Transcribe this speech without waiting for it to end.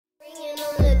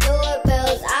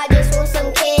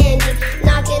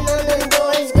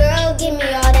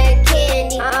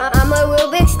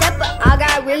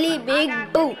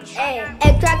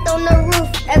on the roof.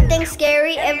 Everything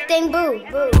scary, everything boo.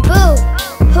 Boo,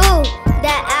 who?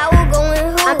 That owl going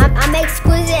who? I make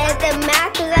exquisite at the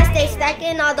math cause I stay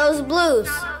stacking all those blues.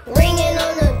 Ringing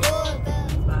on the doorbell.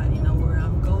 Everybody know where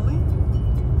I'm going?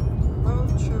 Road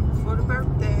trip for the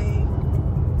birthday.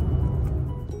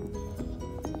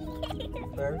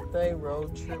 Birthday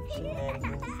road trip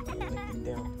shenanigans. Look at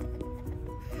them.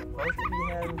 Supposed to be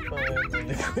having fun, but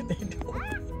look what they doing.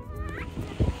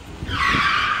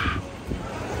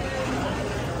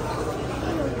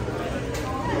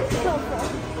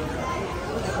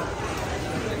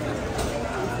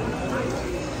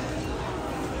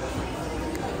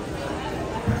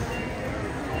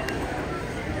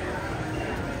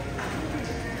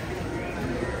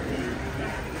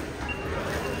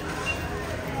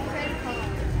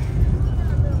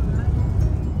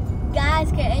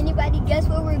 Guys, can anybody guess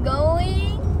where we're going?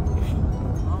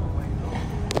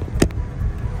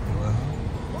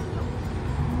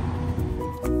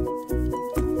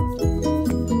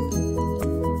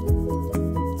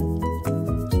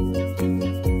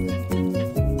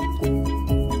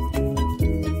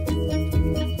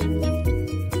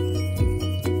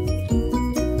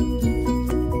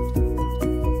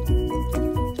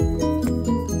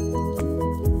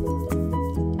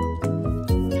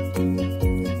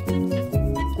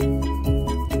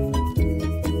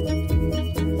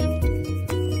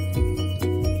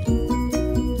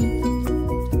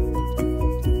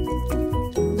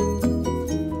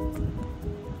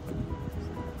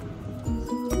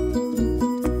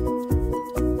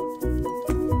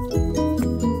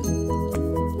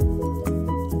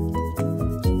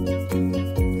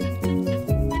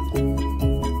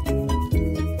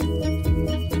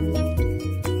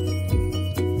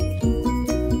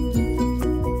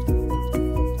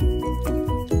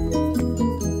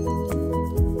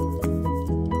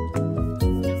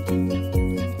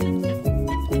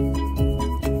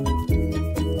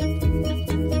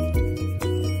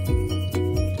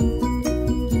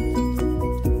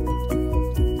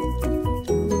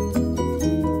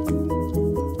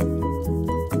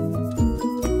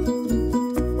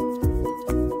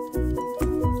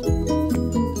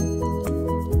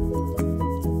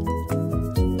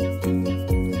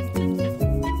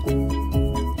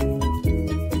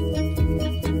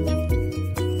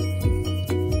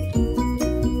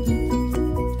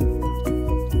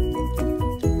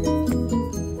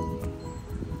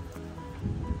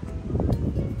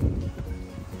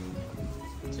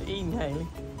 Haley?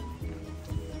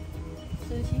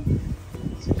 Sushi.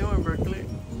 What you doing, Brooklyn?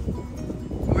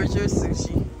 Where's your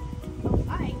sushi? Oh,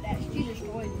 I ate that. She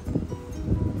destroyed it.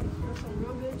 That's some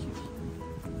real good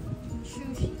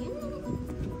sushi.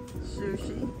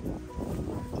 Sushi?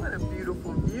 What a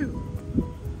beautiful view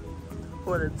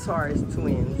for the Taurus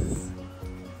twins.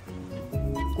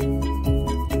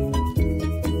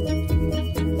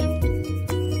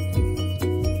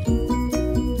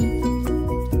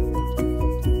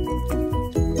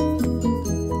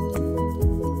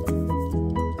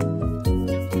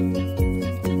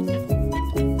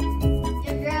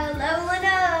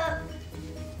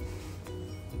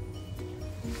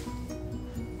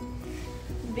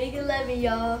 Big 11,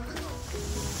 y'all.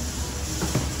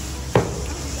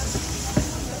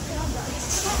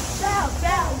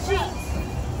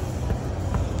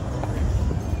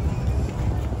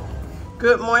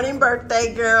 Good morning,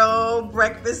 birthday girl.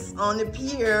 Breakfast on the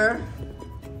pier.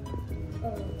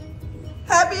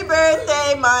 Happy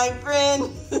birthday, my friend.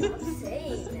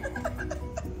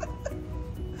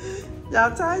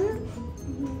 Y'all tired?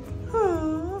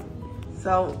 Oh.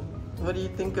 So, what do you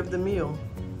think of the meal?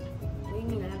 What do you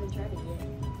mean? I haven't tried it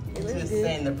yet. It looks Just good.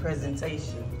 saying the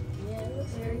presentation. Yeah, it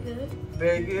looks very good.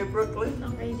 Very good, Brooklyn?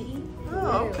 I'm ready to eat.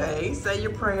 Oh, okay. Say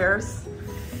your prayers.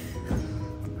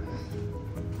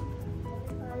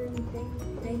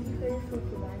 Thank you for the food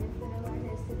provided for our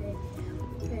lives today.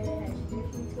 Pray that as you drink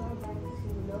into our bodies, you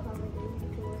will know how much you do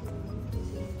towards us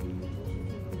and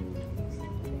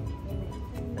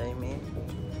Amen. Amen.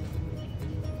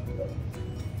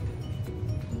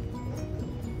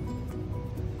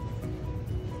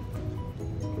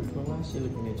 Brooklyn, why is she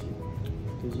looking at you?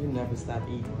 Because you never stop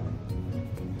eating,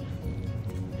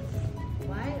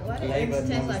 right? Why do Leve eggs taste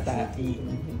never like stop seafood?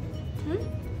 eating.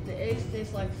 The eggs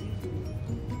taste like seafood.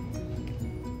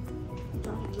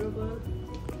 Sounds real good.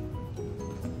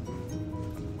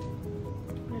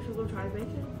 I should go try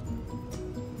bacon.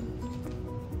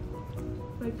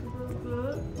 Bacon real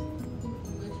good.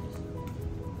 Delicious.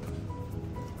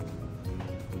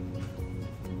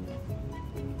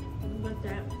 Got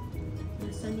that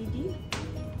Sunny D.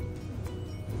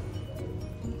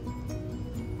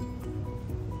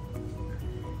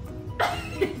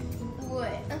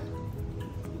 What?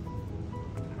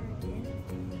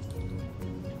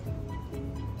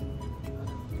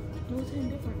 It's hitting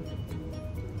different.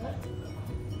 What?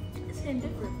 It's hitting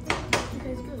different. It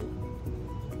tastes good.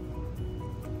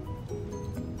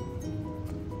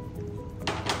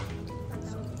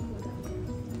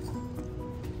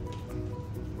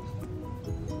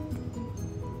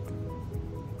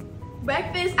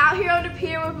 Breakfast out here on the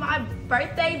pier with my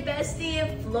birthday bestie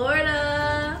in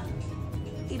Florida.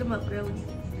 Eat them up, girlie.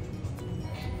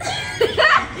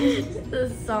 The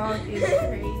song is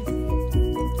crazy.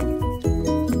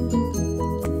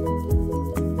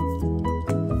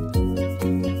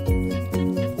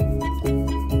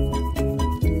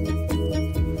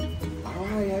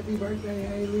 Happy birthday,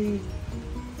 Haley.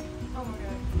 Oh my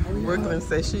God. Brooklyn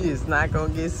says she is not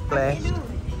gonna get splashed.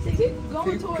 So keep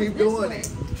going towards Keep this doing way. it.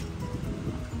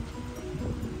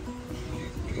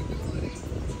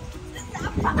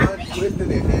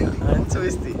 Untwisting it, Haley.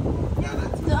 Untwisted.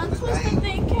 The untwisted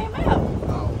thing came out.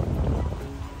 Oh.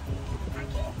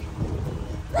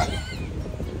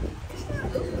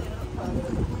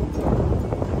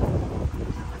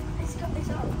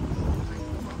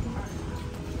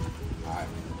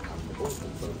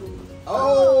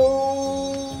 Oh!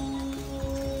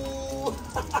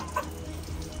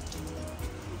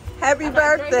 Happy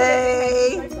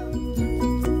birthday!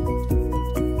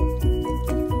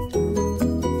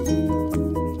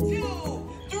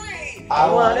 I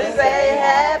want to say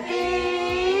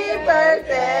happy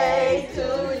birthday to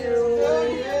you.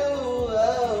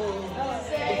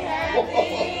 Say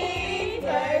happy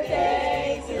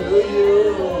birthday to you.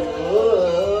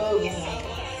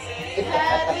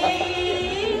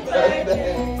 Happy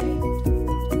birthday.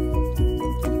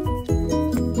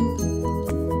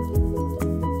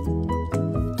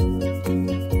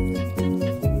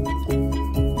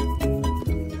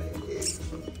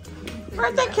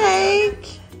 Birthday cake.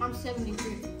 I'm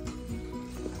 73.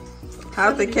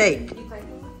 How's the cake?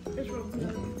 It's real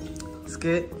good. It's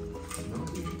good.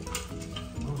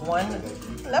 One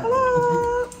level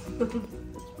up.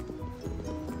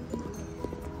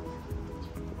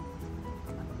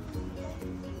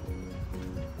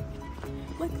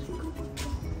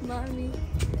 Mommy.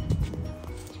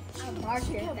 I'm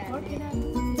barking at that man.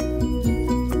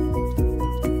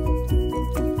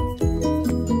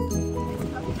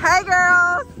 Hey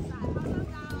girls.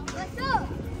 What's up?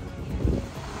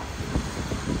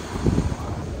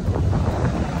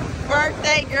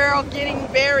 Birthday girl getting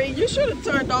buried. You should have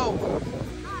turned over.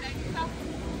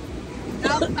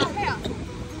 Gotta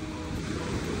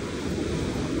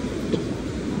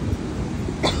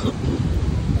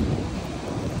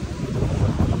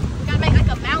make like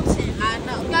a mountain. I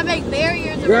know. Gotta make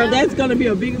barriers Girl, around. that's gonna be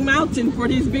a big mountain for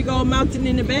this big old mountain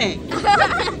in the back.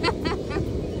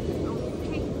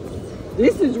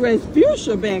 This is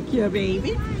Respucia back here,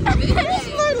 baby. This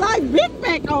look like Big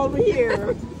Back over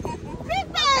here. Big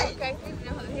Back. Okay,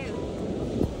 no, here.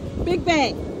 Big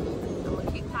Back. I'm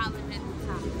gonna keep piling at the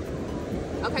top.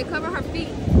 Okay, cover her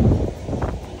feet.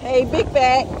 Hey, Big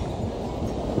Back.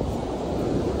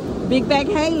 Big Back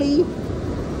Haley.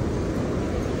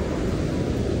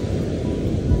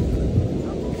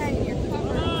 Okay, here,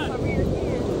 cover your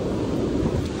head.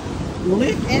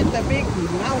 Look at the big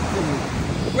mountain.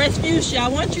 Respucia, I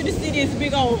want you to see this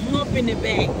big old hump in the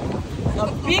back.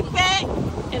 A big back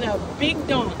and a big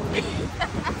dump.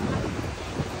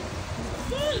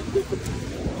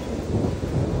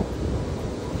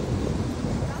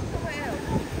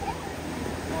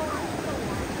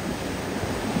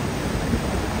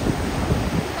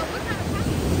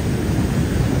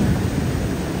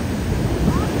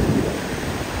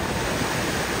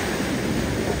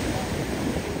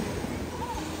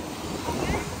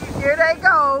 Here they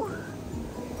go.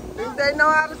 Think they know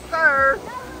how to serve.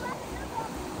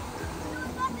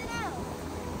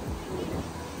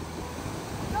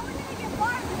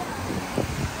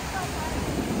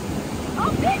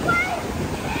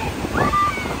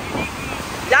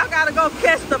 Y'all gotta go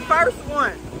catch the first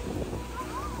one.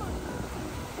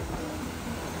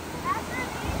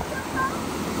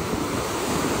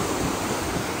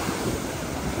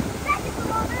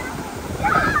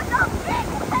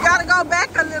 You gotta go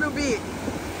back a little bit.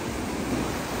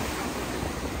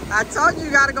 I told you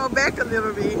gotta go back a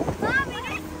little bit.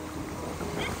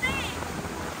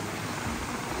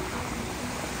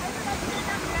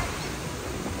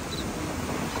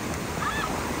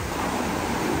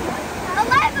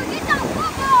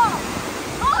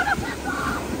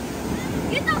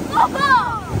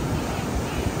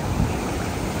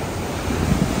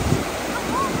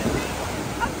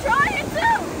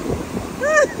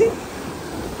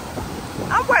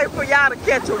 I'm waiting for y'all to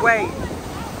catch a wave.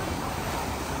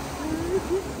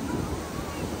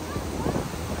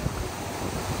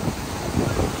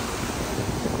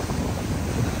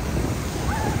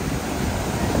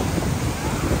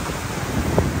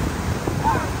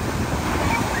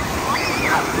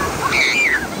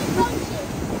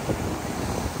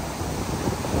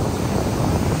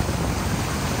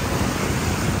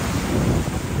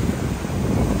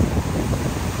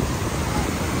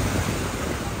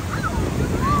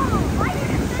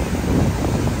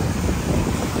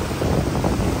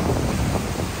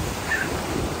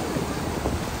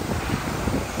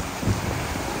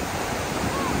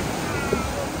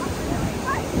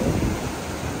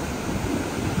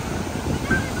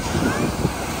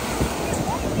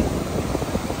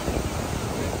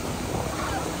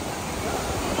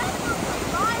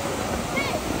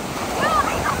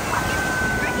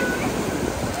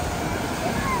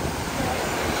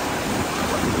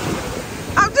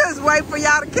 for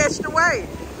y'all to catch the wave.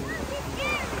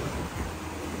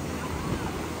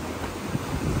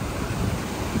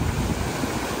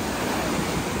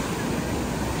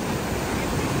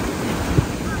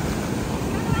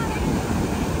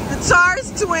 The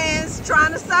Charles twins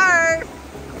trying to serve.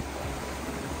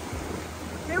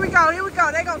 Here we go, here we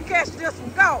go. They're gonna catch this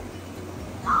one. Go.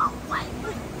 Oh, wait.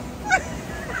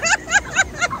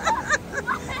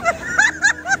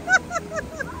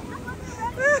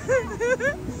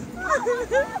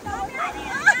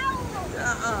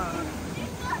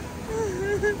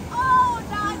 Oh,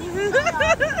 no, I need to go.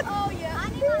 Oh, yeah, I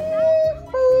need to go.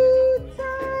 Food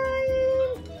time.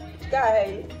 Go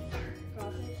ahead.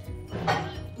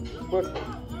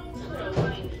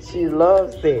 She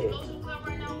loves that.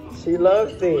 She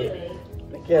loves that.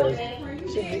 Look at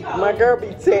her. My girl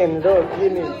be tearing it up,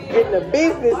 getting a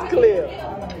business clear.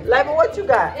 Leva, what you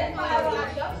got?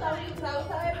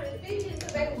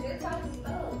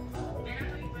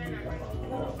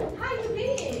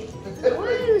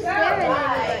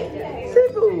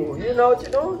 Seafood. You know what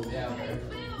you're doing?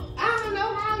 I don't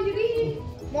know how you been.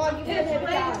 Mom, you been every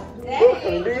time.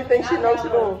 Brooklyn, do you think she knows what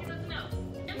she's doing?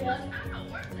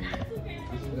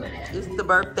 It's the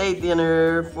birthday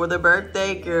dinner for the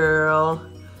birthday girl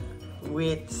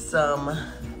with some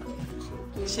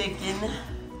chicken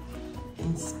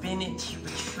and spinach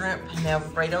with shrimp and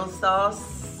Alfredo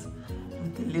sauce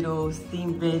with the little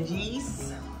steamed veggies.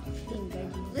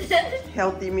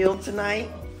 Healthy meal tonight.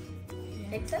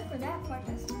 Except for that part.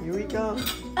 That's Here we go.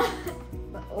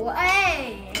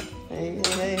 Hey! Hey, hey,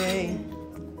 hey, hey.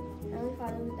 Heavenly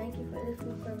Father, we thank you for this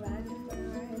food provided for our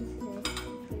hands today.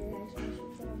 For the extra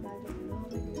for our body, and all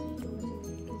the nutrition towards it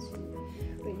we consume.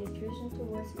 For nutrition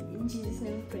towards it. In Jesus'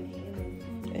 name we pray.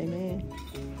 Amen. Amen.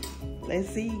 Let's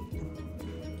see.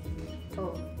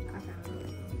 Oh, I found it.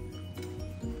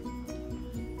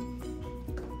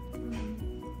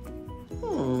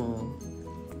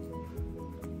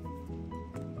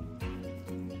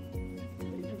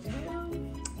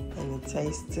 And the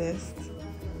taste test.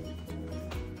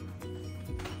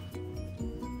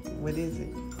 What is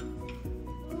it?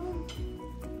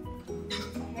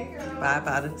 5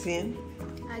 out of 10?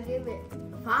 I give it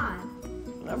 5.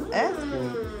 I'm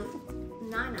asking.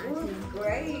 9 out of 10.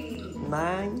 Great.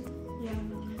 9? Yeah.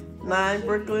 9,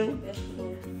 Brooklyn?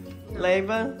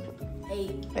 Leva?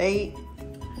 8. 8?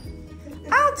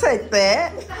 I'll take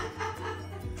that.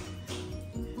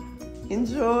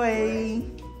 Enjoy.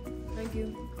 Thank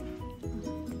you.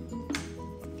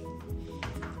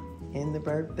 And the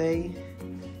birthday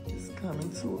is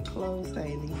coming to a close,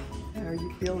 Haley. How are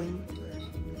you feeling?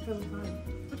 I'm feeling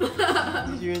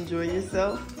fine. Did you enjoy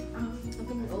yourself? I'm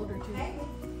feeling older too.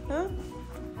 Huh?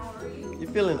 How are you?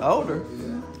 You're feeling older?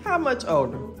 How much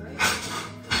older? 10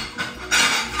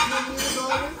 years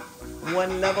older.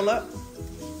 1 level up?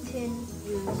 10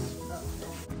 years up.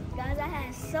 Guys, I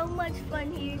had so much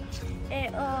fun here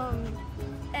at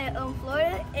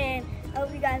Florida, and I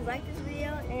hope you guys like this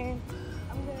video, and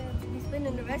I'm gonna be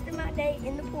spending the rest of my day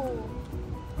in the pool.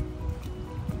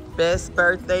 Best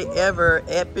birthday ever.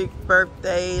 Epic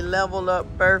birthday. Level up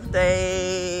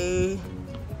birthday.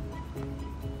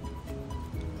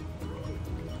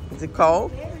 Is it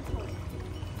cold?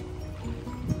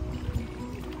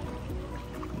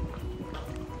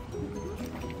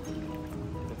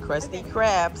 The crusty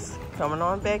crabs coming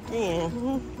on back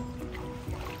in.